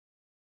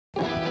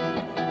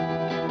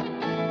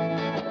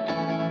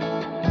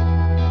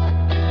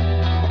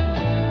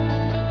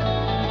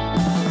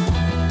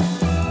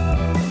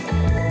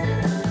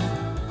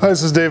Hi,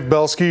 this is Dave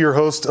Belsky, your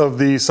host of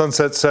the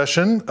Sunset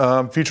Session,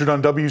 featured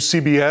on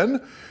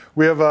WCBN.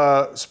 We have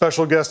a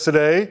special guest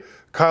today,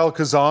 Kyle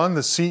Kazan,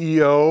 the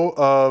CEO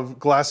of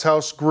Glass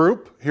House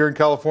Group here in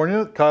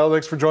California. Kyle,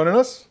 thanks for joining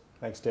us.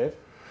 Thanks, Dave.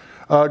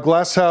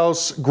 Glass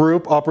House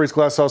Group operates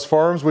Glass House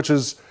Farms, which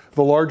is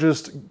the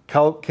largest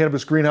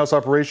cannabis greenhouse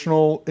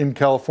operational in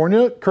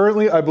California.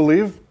 Currently, I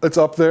believe it's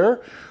up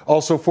there.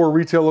 Also 4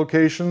 retail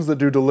locations that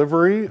do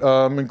delivery,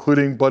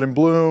 including Bud and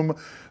Bloom,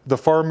 the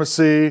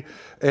pharmacy,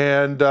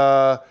 and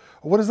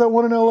what is that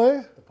one in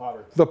LA? The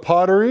Pottery. The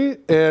Pottery,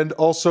 and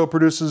also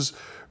produces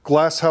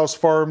Glass House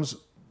Farms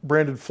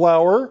branded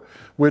flower,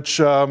 which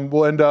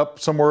will end up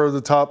somewhere in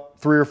the top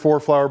 3 or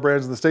 4 flower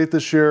brands in the state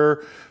this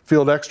year,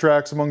 Field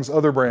Extracts, amongst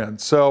other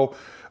brands. So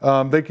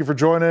thank you for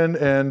joining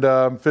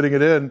and fitting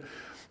it in.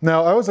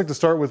 Now, I always like to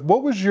start with,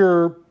 what was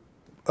your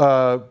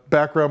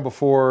background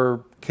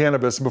before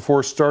cannabis and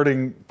before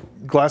starting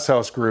Glass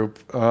House Group?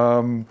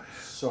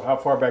 So how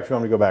far back do you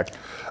want me to go back?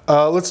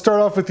 Let's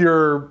start off with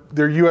your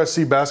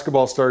USC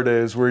basketball star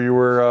days, where you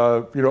were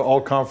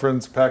all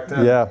conference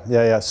Pac-10.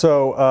 Yeah.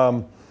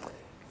 So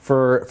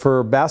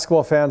for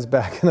basketball fans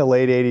back in the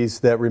late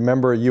 80s that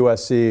remember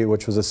USC,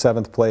 which was a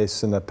 7th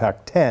place in the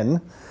Pac-10,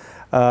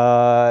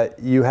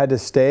 you had to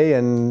stay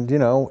and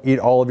eat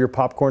all of your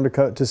popcorn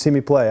to see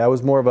me play. I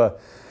was more of a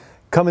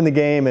come in the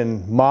game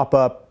and mop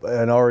up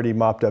an already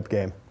mopped up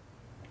game.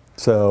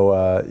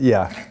 So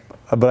yeah.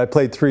 But I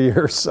played 3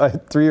 years.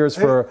 3 years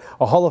for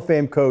a Hall of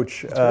Fame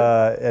coach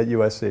at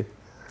USC.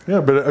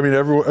 Yeah, but I mean,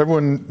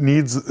 everyone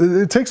needs.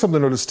 It takes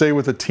something to stay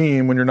with a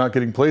team when you're not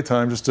getting play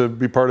time, just to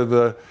be part of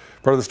the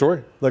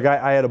story. Look,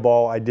 I had a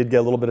ball. I did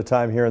get a little bit of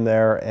time here and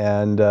there,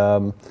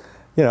 and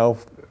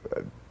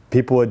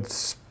people would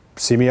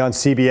see me on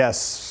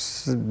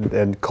CBS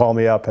and call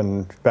me up.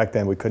 And back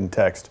then we couldn't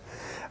text,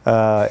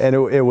 and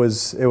it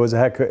was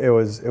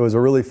a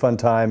really fun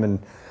time, and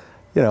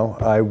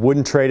I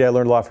wouldn't trade it. I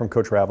learned a lot from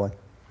Coach Raveling.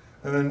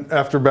 And then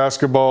after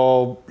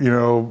basketball,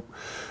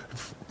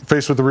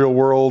 faced with the real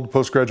world,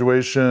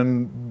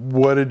 post-graduation,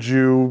 what did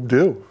you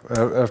do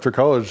after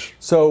college?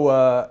 So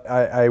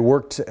I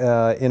worked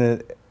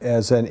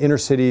as an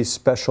inner-city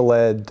special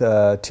ed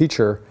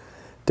teacher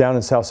down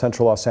in South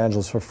Central Los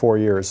Angeles for 4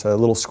 years. A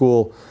little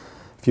school.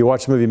 If you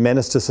watch the movie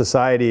Menace to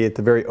Society, at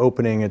the very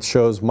opening, it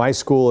shows my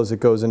school as it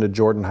goes into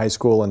Jordan High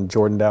School and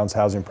Jordan Downs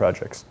housing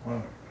projects.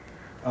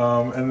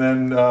 Wow. And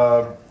then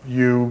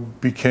you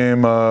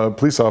became a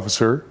police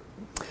officer.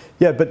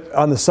 Yeah, but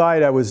on the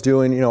side I was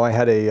doing, I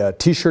had a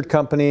t-shirt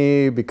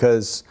company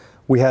because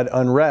we had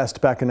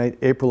unrest back in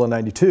April of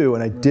 '92,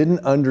 and I didn't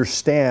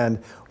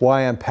understand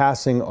why I'm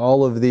passing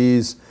all of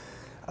these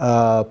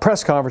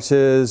press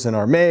conferences and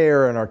our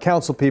mayor and our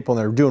council people,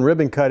 and they're doing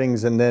ribbon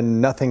cuttings, and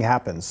then nothing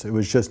happens. It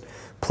was just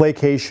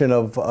placation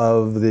of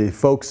the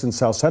folks in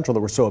South Central that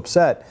were so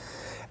upset.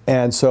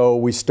 And so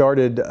we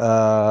started,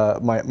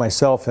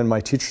 myself and my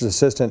teacher's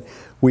assistant,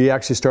 we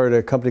actually started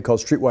a company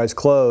called Streetwise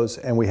Clothes,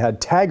 and we had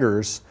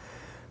taggers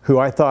who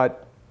I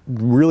thought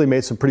really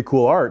made some pretty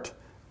cool art,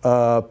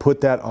 put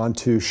that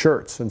onto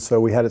shirts. And so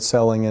we had it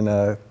selling in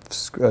a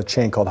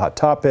chain called Hot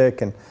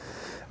Topic. And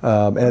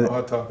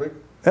Hot Topic?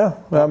 Yeah.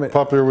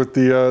 Popular with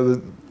the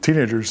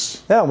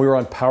teenagers. Yeah, we were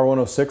on Power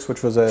 106,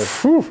 which was a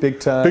big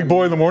time. Big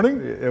Boy in the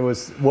Morning? It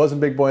wasn't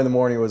Big Boy in the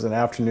Morning, it was an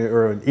afternoon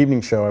or an evening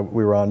show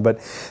we were on.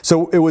 But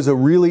so it was a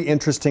really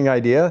interesting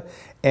idea,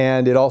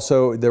 and it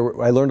also,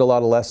 I learned a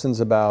lot of lessons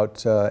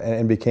about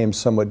and became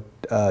somewhat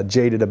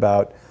jaded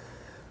about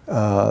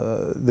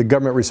the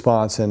government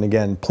response and,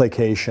 again,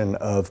 placation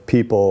of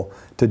people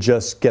to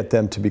just get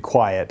them to be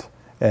quiet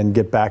and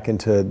get back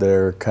into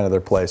their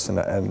place.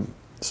 And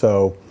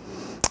so,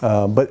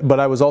 but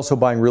I was also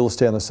buying real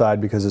estate on the side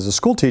because as a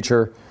school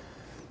teacher,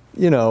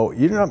 you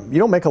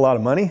don't make a lot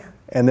of money.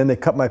 And then they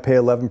cut my pay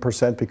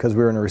 11% because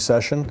we were in a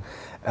recession.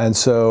 And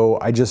so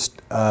I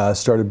just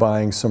started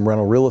buying some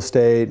rental real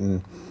estate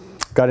and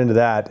got into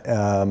that.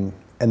 And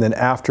then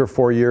after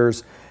 4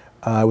 years,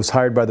 I was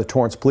hired by the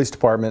Torrance Police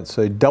Department,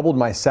 so they doubled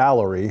my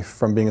salary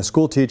from being a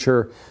school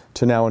teacher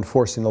to now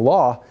enforcing the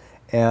law.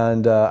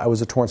 And I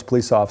was a Torrance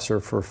police officer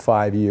for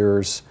 5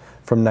 years,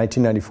 from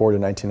 1994 to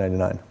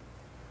 1999.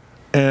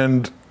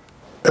 And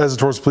as a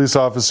Torrance police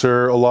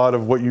officer, a lot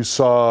of what you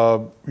saw,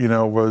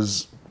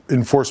 was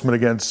enforcement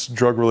against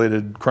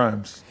drug-related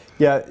crimes.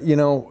 Yeah,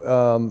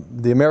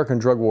 the American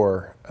drug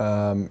war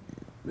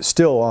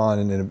still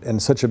on in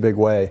such a big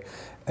way.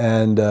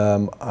 And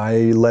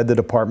I led the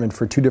department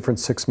for 2 different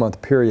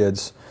 6-month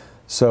periods.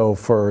 So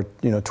for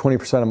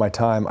 20% of my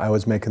time, I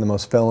was making the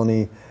most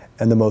felony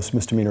and the most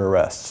misdemeanor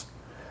arrests.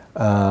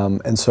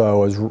 And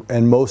so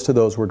and most of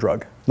those were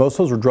drug. Most of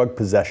those were drug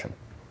possession.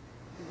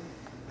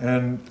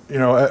 And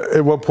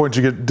at what point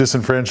did you get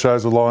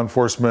disenfranchised with law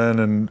enforcement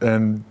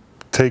and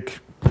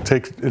take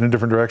in a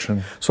different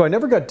direction? So I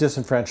never got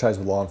disenfranchised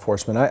with law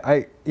enforcement.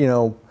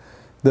 The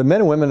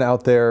men and women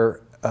out there.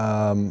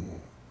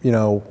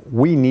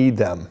 We need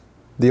them.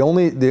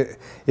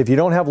 If you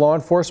don't have law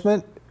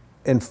enforcement,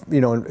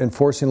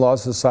 enforcing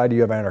laws in society,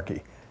 you have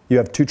anarchy. You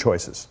have 2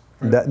 choices.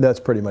 Right. That's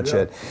pretty much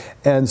it.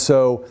 And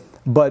so,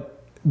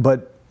 but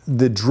but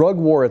the drug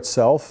war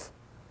itself,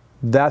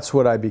 that's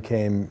what I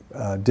became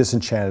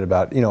disenchanted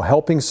about. You know,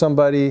 helping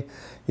somebody,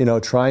 you know,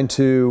 trying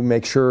to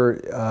make sure,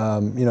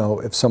 you know,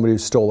 if somebody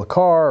stole a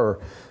car or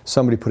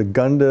somebody put a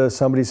gun to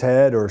somebody's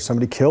head or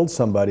somebody killed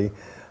somebody.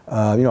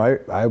 You know,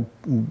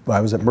 I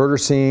was at murder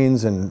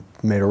scenes and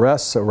made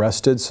arrests,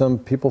 arrested some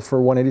people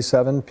for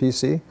 187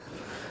 PC.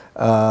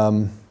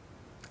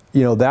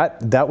 You know,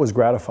 that was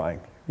gratifying.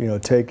 You know,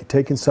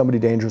 taking somebody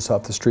dangerous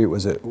off the street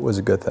was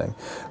a good thing.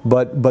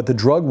 But the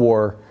drug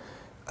war,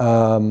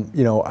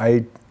 you know,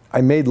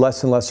 I made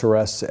less and less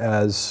arrests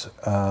as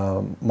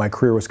my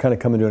career was kind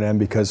of coming to an end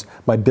because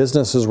my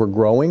businesses were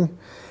growing,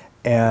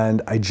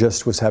 and I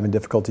just was having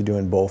difficulty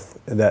doing both.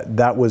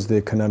 That was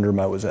the conundrum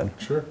I was in.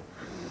 Sure.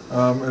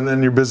 And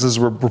then your business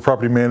were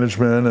property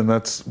management, and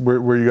that's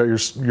where you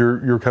got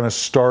your kind of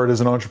start as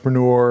an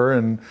entrepreneur,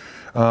 and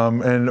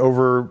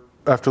over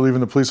after leaving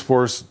the police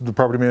force, the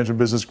property management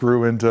business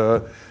grew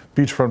into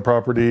beachfront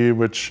property,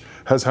 which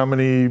has how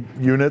many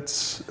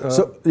units?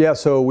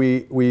 So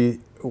we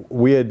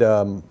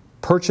had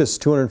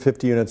purchased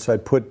 250 units. I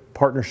put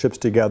partnerships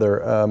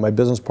together. My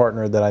business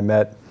partner that I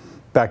met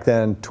back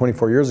then,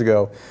 24 years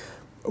ago,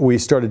 we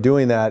started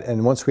doing that,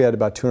 and once we had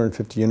about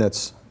 250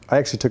 units, I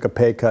actually took a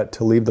pay cut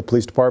to leave the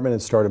police department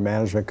and start a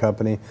management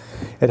company.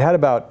 It had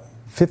about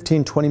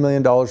 $15–20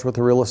 million worth of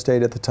real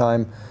estate at the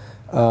time.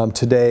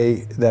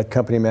 Today, that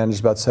company manages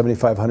about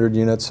 7,500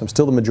 units. I'm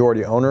still the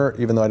majority owner,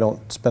 even though I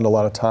don't spend a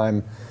lot of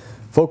time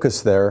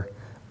focused there.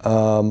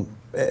 And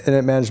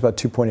it managed about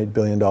 $2.8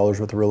 billion worth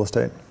of real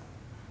estate.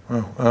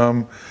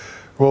 Oh,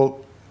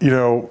 well, you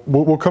know,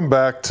 we'll come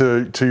back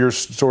to your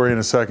story in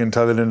a second,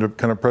 tie that into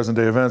kind of present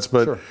day events,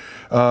 but.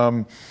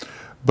 Sure.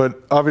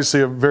 But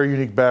obviously a very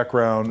unique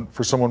background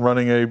for someone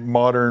running a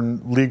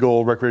modern,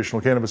 legal,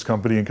 recreational cannabis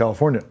company in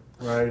California,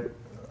 right?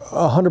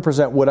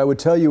 100%. What I would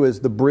tell you is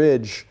the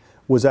bridge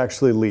was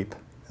actually LEAP.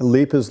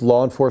 LEAP is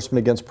Law Enforcement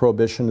Against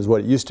Prohibition, is what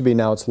it used to be.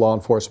 Now it's Law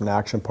Enforcement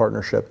Action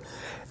Partnership.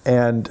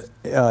 And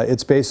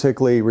it's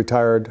basically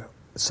retired,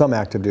 some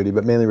active duty,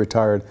 but mainly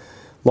retired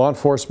law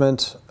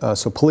enforcement,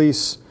 so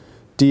police,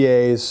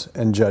 DAs,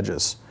 and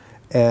judges.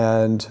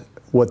 And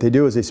what they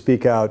do is they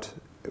speak out.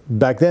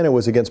 Back then it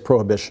was against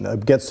prohibition,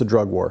 against the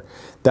drug war.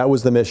 That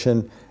was the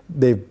mission.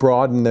 They've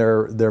broadened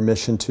their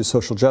mission to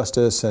social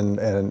justice and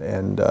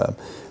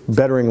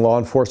bettering law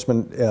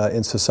enforcement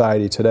in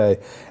society today.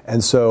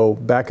 And so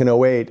back in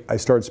 '08, I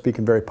started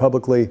speaking very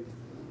publicly.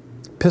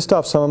 Pissed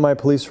off some of my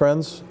police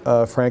friends,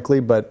 frankly,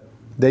 but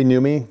they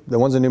knew me. The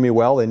ones that knew me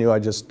well, they knew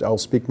I'll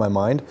speak my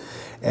mind.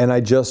 And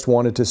I just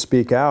wanted to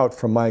speak out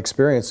from my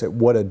experience at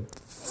what a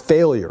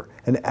failure,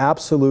 an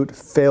absolute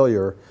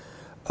failure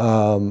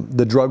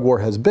the drug war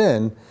has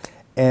been.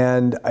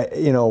 And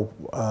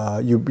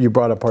you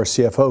brought up our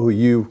CFO, who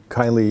you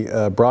kindly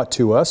brought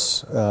to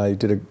us. You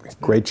did a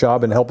great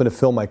job in helping to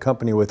fill my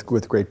company with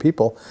great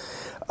people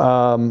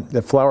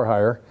at Flower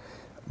Hire.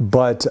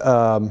 But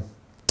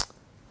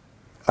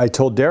I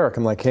told Derek,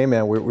 I'm like, hey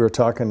man, we were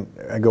talking.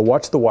 I go,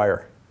 watch The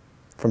Wire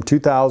from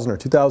 2000 or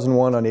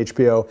 2001 on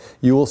HBO.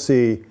 You will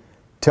see.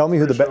 Tell me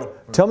who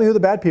the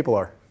bad people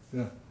are.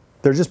 Yeah,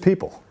 they're just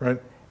people. Right.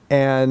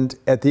 And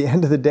at the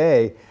end of the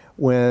day,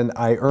 when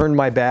I earned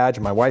my badge,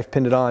 my wife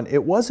pinned it on,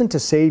 it wasn't to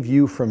save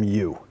you from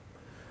you.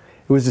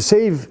 It was to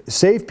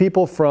save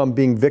people from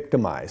being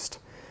victimized.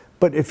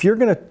 But if you're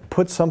going to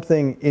put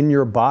something in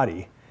your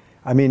body,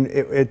 I mean,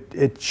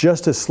 it's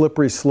just a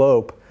slippery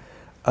slope.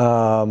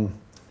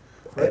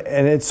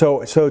 And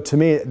so to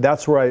me,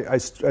 that's where I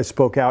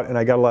spoke out, and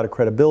I got a lot of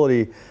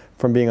credibility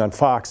from being on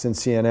Fox and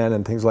CNN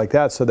and things like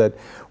that, so that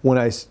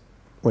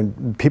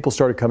when people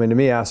started coming to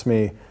me, asked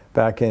me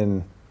back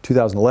in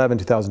 2011,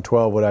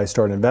 2012, would I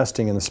start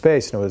investing in the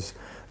space? And it was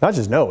not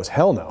just no, it was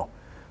hell no.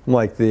 I'm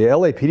like, the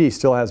LAPD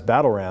still has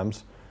battle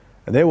rams,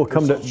 and they will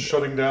come to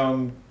shutting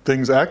down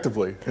things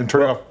actively and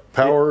turning off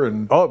power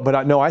and. Oh, but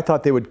I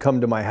thought they would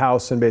come to my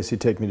house and basically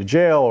take me to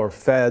jail or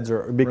feds,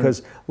 or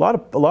because right.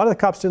 a lot of the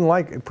cops didn't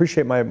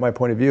appreciate my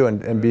point of view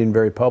and being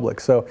very public.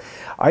 So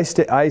I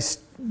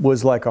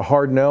was like a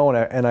hard no,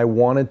 and I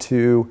wanted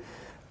to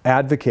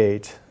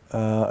advocate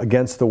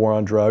against the war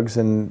on drugs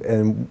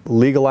and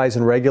legalize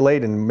and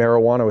regulate, and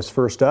marijuana was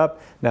first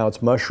up. Now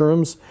it's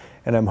mushrooms,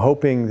 and I'm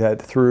hoping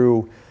that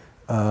through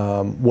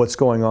what's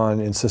going on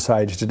in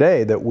society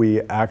today, that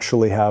we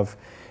actually have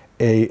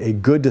a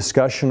good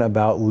discussion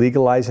about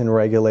legalizing and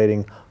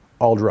regulating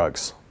all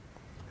drugs.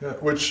 Yeah,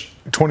 which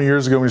 20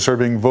 years ago, when you started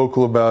being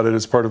vocal about it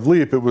as part of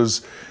LEAP, it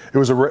was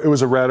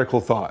a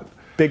radical thought.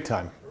 Big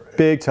time.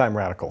 Big time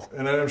radical.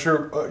 And I'm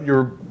sure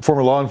your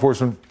former law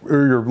enforcement,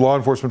 or your law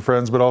enforcement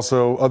friends, but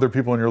also other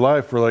people in your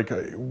life were like,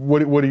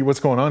 what's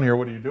going on here?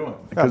 What are you doing?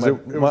 Because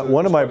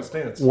one of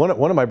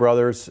my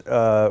brothers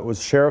was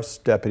a sheriff's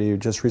deputy who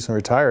just recently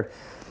retired.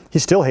 He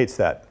still hates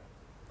that.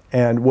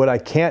 And what I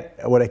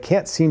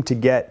can't seem to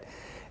get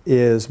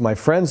is my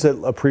friends that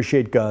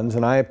appreciate guns,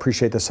 and I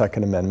appreciate the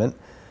Second Amendment,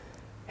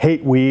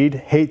 hate weed,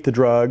 hate the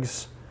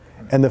drugs.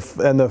 And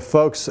the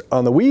folks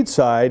on the weed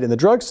side and the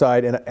drug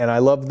side, and I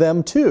love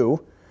them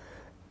too,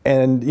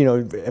 and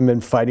and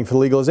been fighting for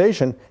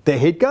legalization, they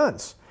hate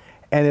guns.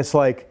 And it's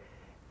like,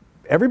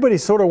 everybody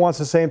sort of wants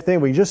the same thing.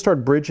 We just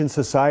start bridging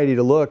society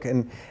to look,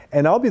 and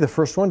I'll be the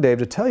first one, Dave,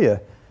 to tell you,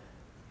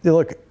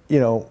 look,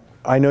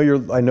 I know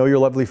your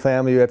lovely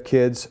family, you have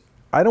kids.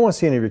 I don't want to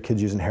see any of your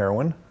kids using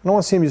heroin. I don't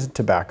want to see them using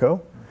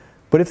tobacco.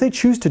 But if they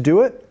choose to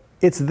do it,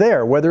 it's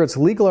there. Whether it's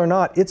legal or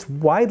not, it's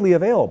widely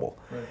available.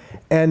 Right.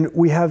 And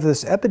we have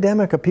this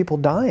epidemic of people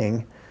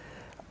dying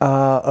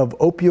of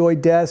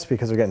opioid deaths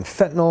because they're getting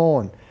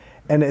fentanyl.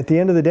 And at the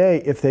end of the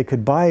day, if they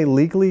could buy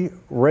legally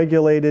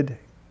regulated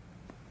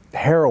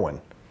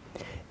heroin,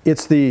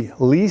 it's the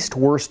least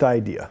worst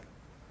idea.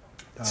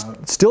 It's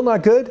still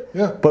not good,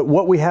 yeah. But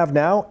what we have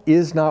now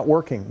is not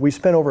working. We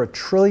spent over $1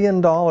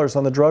 trillion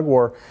on the drug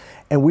war,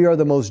 and we are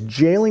the most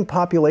jailing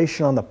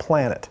population on the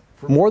planet,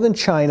 more than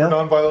China. For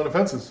nonviolent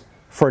offenses.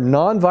 For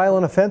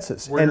nonviolent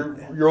offenses. Where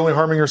you're only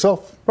harming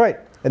yourself. Right,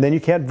 and then you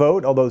can't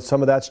vote, although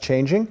some of that's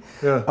changing.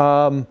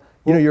 Yeah.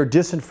 You're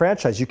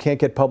disenfranchised. You can't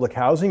get public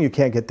housing. You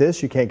can't get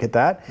this. You can't get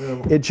that.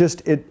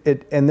 Yeah.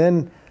 And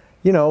then,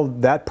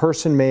 that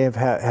person may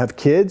have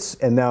kids,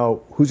 and now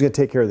who's going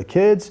to take care of the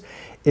kids?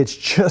 It's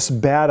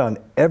just bad on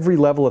every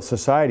level of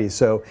society.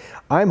 So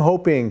I'm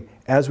hoping,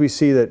 as we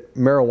see that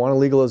marijuana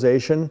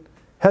legalization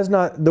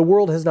the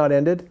world has not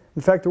ended.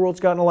 In fact, the world's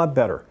gotten a lot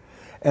better.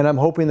 And I'm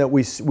hoping that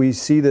we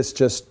see this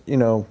just,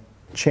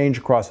 change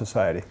across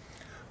society.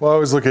 Well, I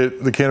always look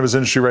at the cannabis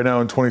industry right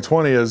now in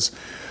 2020 as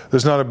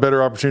there's not a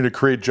better opportunity to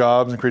create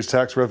jobs and create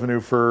tax revenue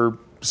for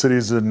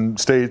cities and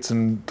states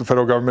and the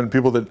federal government and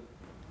people that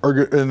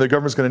and the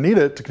government's going to need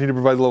it to continue to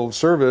provide the level of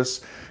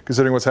service,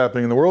 considering what's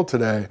happening in the world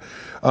today.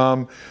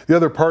 The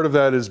other part of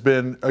that has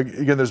been,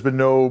 again, there's been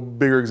no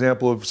bigger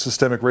example of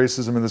systemic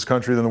racism in this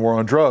country than the war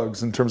on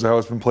drugs in terms of how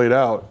it's been played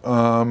out.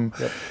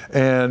 Yep.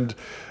 And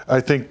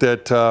I think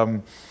that,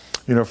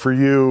 for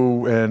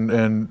you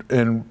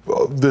and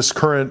this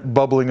current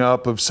bubbling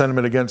up of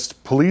sentiment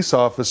against police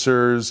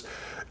officers,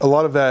 a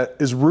lot of that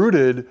is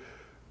rooted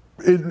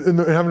in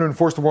having to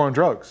enforce the war on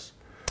drugs.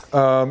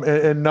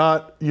 And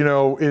not,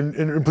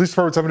 in police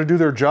departments having to do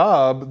their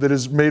job that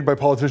is made by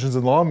politicians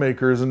and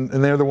lawmakers, and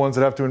they're the ones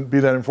that have to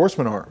be that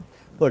enforcement arm.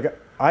 Look,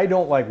 I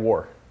don't like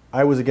war.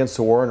 I was against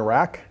the war in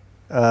Iraq.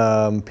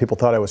 People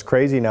thought I was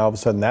crazy. Now all of a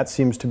sudden that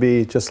seems to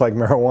be just like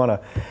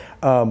marijuana.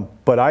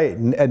 But I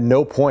at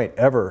no point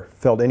ever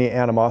felt any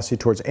animosity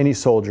towards any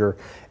soldier.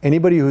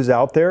 Anybody who's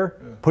out there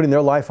putting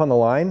their life on the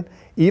line,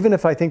 even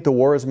if I think the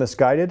war is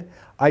misguided,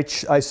 I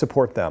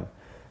support them.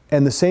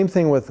 And the same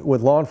thing with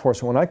law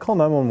enforcement. When I call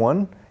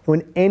 911,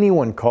 when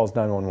anyone calls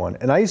 911,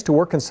 and I used to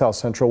work in South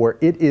Central where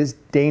it is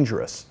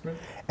dangerous, right.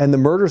 And the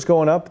murders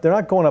going up, they're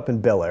not going up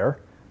in Bel Air.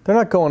 They're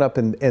not going up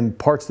in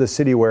parts of the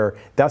city where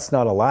that's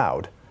not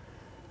allowed.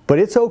 But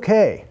it's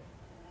okay.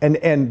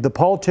 And the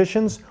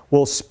politicians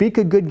will speak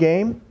a good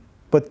game,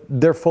 but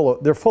they're full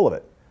of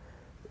it.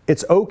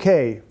 It's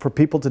okay for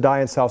people to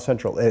die in South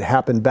Central. It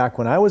happened back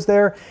when I was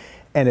there,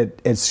 and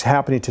it's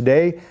happening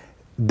today.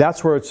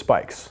 That's where it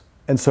spikes.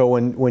 And so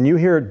when you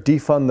hear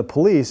defund the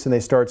police and they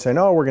start saying,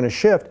 oh, we're going to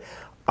shift,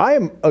 I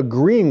am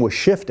agreeing with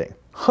shifting,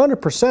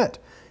 100%.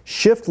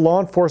 Shift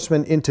law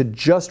enforcement into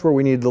just where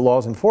we need the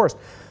laws enforced.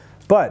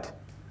 But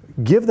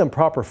give them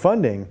proper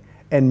funding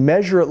and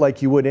measure it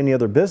like you would any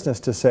other business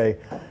to say,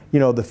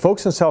 the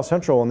folks in South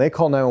Central, when they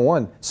call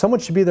 911, someone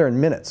should be there in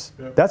minutes.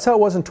 Yep. That's how it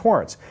was in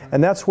Torrance.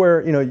 And that's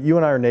where, you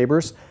and I are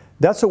neighbors.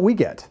 That's what we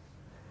get.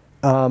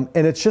 And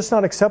it's just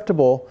not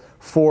acceptable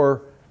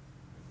for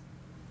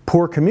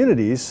poor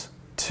communities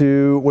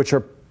which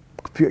are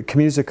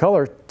communities of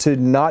color, to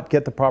not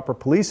get the proper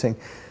policing.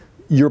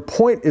 Your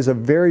point is a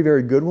very,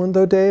 very good one,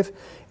 though, Dave,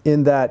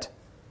 in that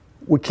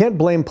we can't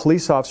blame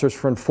police officers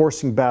for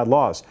enforcing bad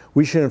laws.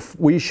 We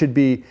should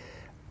be,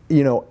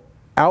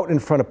 out in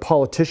front of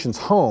politicians'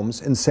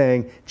 homes and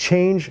saying,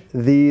 change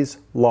these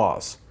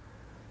laws.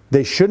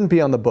 They shouldn't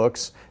be on the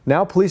books.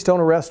 Now police don't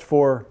arrest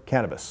for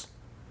cannabis.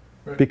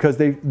 Right. Because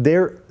they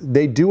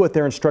do what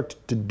they're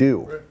instructed to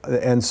do.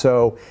 Right. And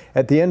so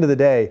at the end of the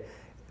day,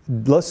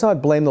 let's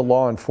not blame the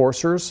law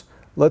enforcers.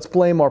 Let's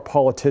blame our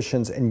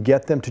politicians and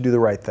get them to do the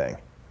right thing.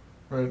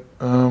 Right.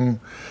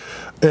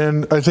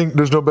 And I think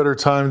there's no better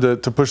time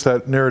to push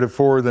that narrative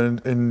forward than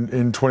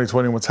in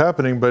 2020 and what's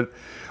happening. But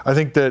I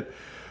think that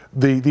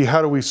the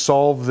how do we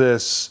solve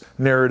this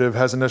narrative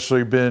hasn't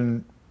necessarily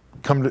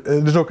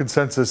there's no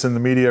consensus in the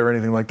media or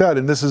anything like that.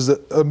 And this is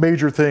a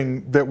major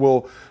thing that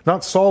will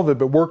not solve it,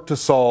 but work to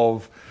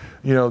solve,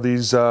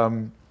 these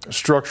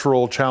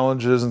structural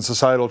challenges and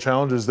societal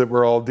challenges that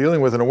we're all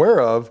dealing with and aware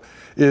of,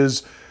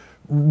 is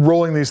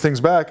rolling these things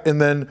back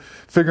and then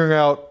figuring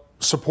out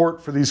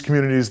support for these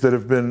communities that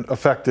have been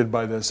affected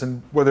by this.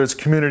 And whether it's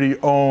community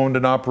owned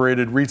and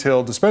operated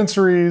retail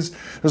dispensaries,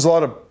 there's a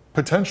lot of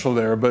potential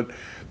there. But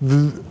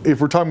if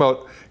we're talking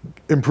about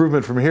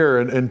improvement from here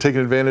and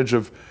taking advantage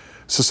of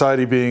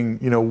society being,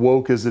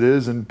 woke as it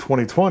is in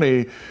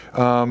 2020,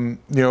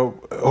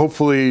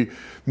 hopefully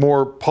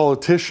more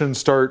politicians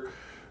start,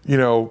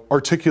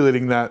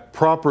 articulating that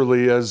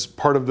properly as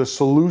part of the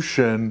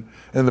solution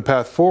and the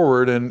path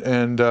forward, and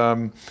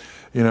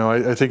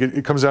I think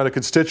it comes down to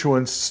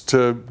constituents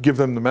to give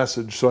them the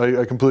message.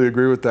 So I completely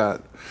agree with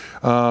that.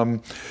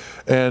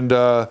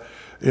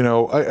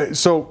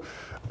 So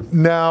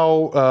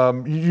now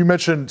you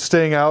mentioned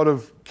staying out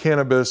of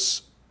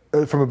cannabis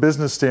from a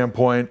business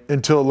standpoint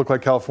until it looked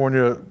like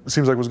California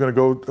seems like was going to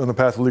go on the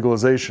path of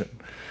legalization,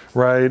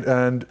 right?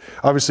 And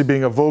obviously,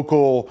 being a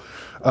vocal,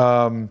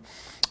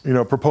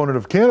 proponent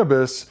of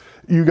cannabis,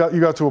 you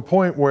got to a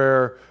point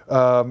where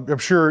I'm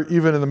sure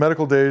even in the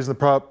medical days, in the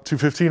Prop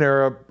 215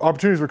 era,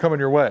 opportunities were coming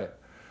your way,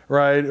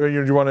 right? Or,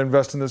 you want to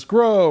invest in this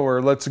grow,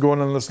 or let's go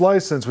in on this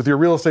license. With your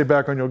real estate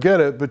background, you'll get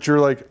it, but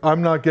you're like,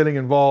 I'm not getting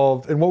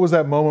involved. And what was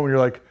that moment when you're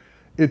like,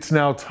 it's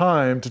now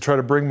time to try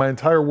to bring my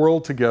entire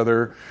world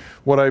together,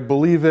 what I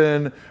believe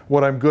in,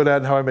 what I'm good at,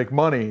 and how I make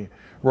money,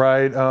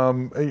 right?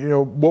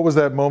 What was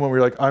that moment where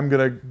you're like, I'm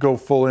going to go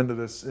full into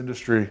this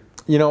industry?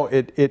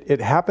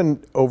 It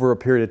happened over a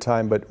period of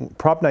time, but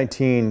Prop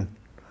 19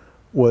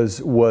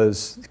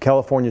 was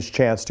California's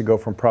chance to go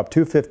from Prop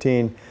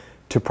 215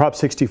 to Prop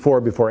 64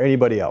 before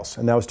anybody else,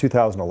 and that was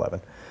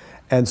 2011.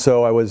 And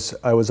so I was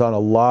on a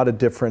lot of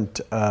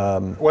different.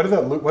 Why did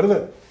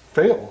that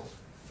fail?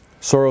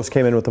 Soros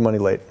came in with the money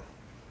late.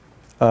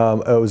 It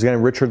was a guy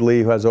named Richard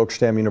Lee, who has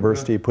Oaksterdam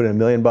University, put in $1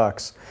 million.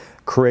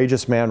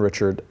 Courageous man,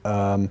 Richard.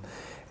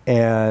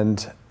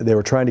 And they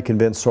were trying to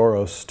convince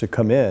Soros to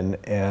come in,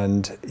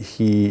 and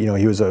he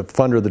was a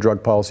funder of the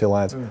Drug Policy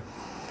Alliance.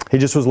 He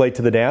just was late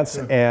to the dance.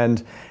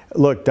 And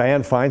look,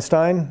 Dianne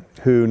Feinstein,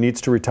 who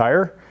needs to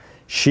retire,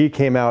 she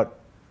came out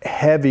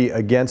heavy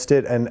against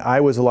it, and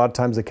I was a lot of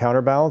times the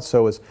counterbalance.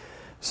 So was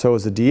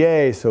the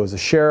DA, so was the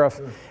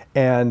sheriff,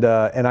 and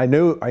I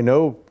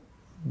know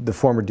the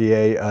former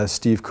DA,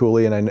 Steve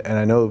Cooley, and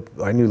I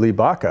knew Lee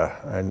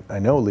Baca. I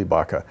know Lee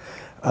Baca,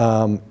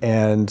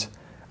 and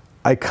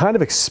I kind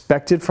of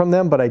expected from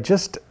them, but I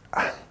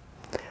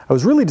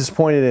was really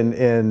disappointed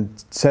in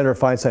Senator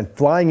Feinstein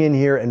flying in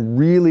here and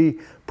really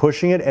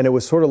pushing it, and it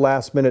was sort of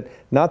last minute,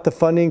 not the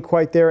funding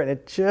quite there, and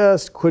it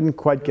just couldn't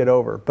quite get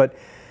over. But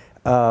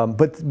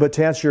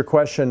to answer your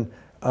question,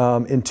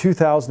 in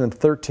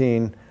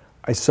 2013,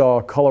 I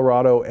saw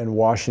Colorado and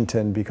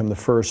Washington become the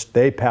first.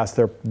 They passed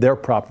their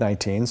Prop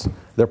 19s,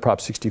 their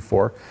Prop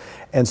 64.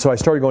 And so I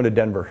started going to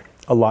Denver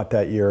a lot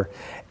that year.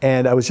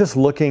 And I was just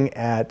looking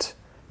at,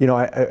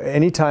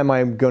 anytime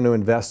I'm going to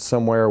invest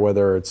somewhere,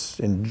 whether it's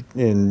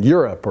in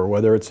Europe or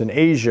whether it's in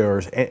Asia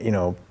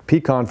or,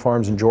 pecan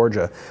farms in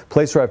Georgia,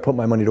 place where I put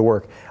my money to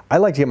work, I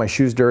like to get my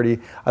shoes dirty.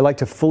 I like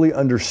to fully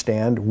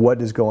understand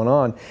what is going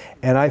on.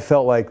 And I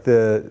felt like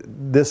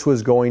this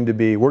was going to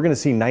be, we're going to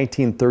see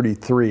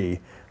 1933,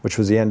 which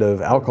was the end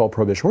of alcohol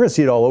prohibition. We're going to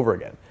see it all over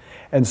again.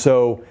 And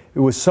so it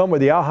was somewhere,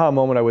 the aha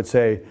moment, I would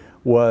say,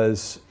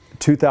 was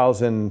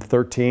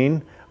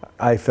 2013.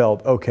 I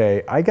felt,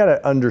 okay, I got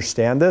to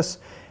understand this.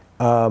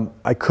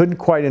 I couldn't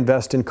quite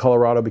invest in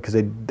Colorado because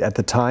at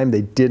the time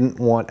they didn't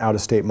want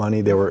out-of-state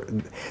money.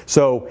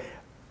 So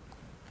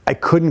I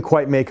couldn't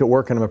quite make it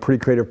work, and I'm a pretty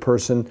creative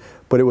person.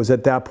 But it was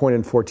at that point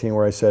in 2014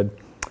 where I said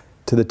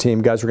to the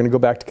team, guys, we're going to go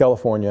back to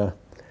California,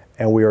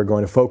 and we are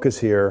going to focus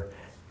here.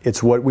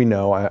 It's what we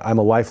know. I'm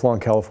a lifelong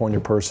California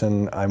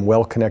person. I'm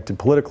well connected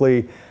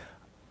politically.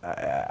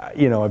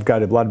 I've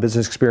got a lot of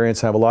business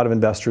experience. I have a lot of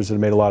investors that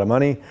have made a lot of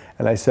money.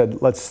 And I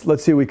said, let's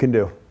see what we can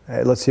do.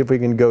 Let's see if we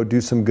can go do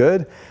some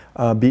good,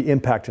 be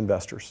impact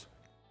investors.